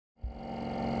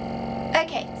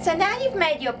Okay, so now you've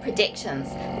made your predictions.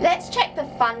 Let's check the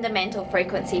fundamental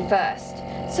frequency first.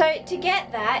 So to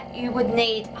get that, you would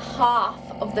need half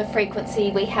of the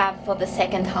frequency we have for the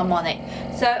second harmonic.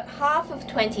 So half of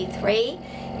 23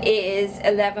 is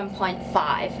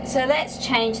 11.5. So let's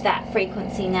change that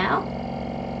frequency now.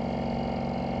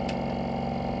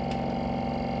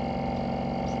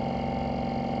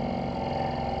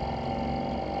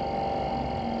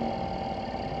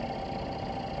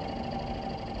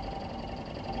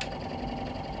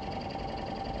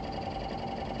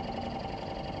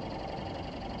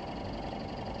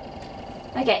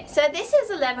 Okay, so this is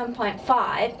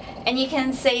 11.5, and you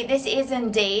can see this is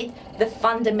indeed the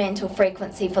fundamental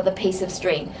frequency for the piece of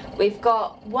string. We've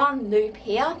got one loop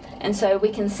here, and so we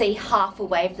can see half a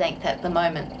wavelength at the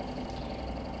moment.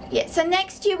 Yeah, so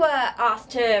next you were asked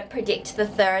to predict the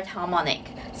third harmonic.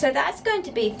 So that's going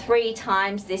to be 3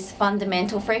 times this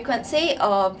fundamental frequency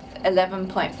of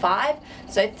 11.5.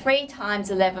 So 3 times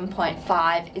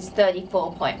 11.5 is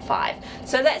 34.5.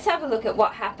 So let's have a look at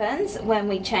what happens when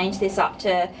we change this up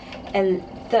to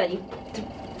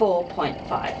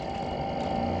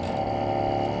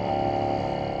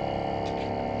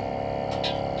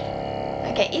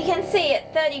 34.5. Okay, you can see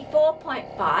at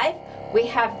 34.5 we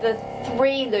have the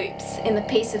 3 loops in the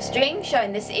piece of string,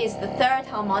 showing this is the third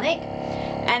harmonic.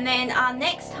 And then our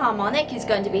next harmonic is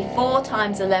going to be 4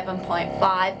 times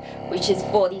 11.5, which is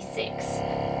 46.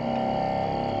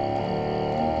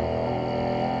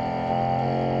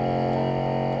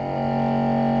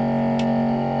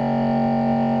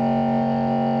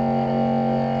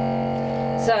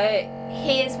 So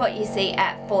here's what you see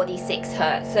at 46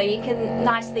 Hertz. So you can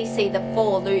nicely see the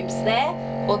 4 loops there,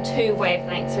 or 2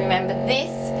 wavelengths. Remember, this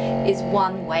is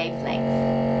 1 wavelength.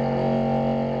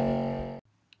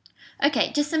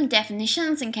 Okay, just some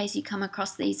definitions in case you come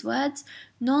across these words.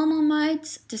 Normal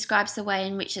modes describes the way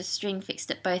in which a string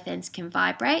fixed at both ends can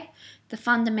vibrate. The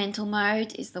fundamental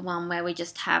mode is the one where we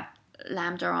just have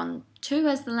lambda on 2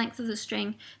 as the length of the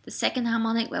string. The second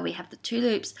harmonic where we have the 2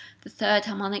 loops. The third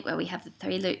harmonic where we have the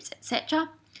 3 loops,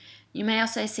 etc. You may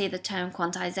also see the term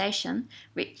quantization,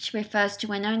 which refers to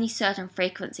when only certain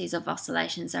frequencies of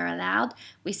oscillations are allowed.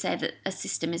 We say that a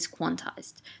system is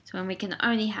quantized. So when we can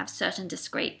only have certain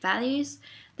discrete values.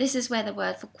 This is where the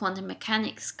word for quantum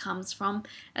mechanics comes from,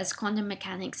 as quantum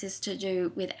mechanics is to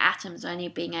do with atoms only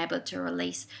being able to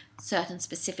release certain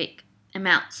specific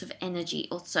amounts of energy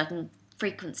or certain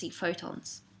frequency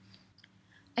photons.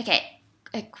 Okay,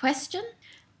 a question?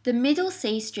 The middle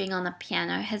C string on a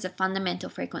piano has a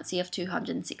fundamental frequency of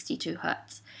 262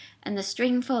 Hz, and the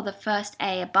string for the first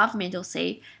A above middle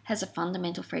C has a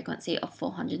fundamental frequency of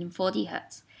 440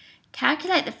 Hz.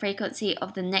 Calculate the frequency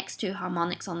of the next 2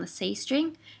 harmonics on the C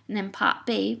string, and then part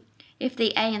B, if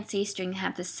the A and C string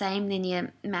have the same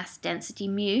linear mass density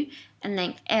mu and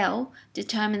length L,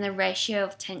 determine the ratio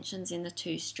of tensions in the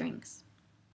 2 strings.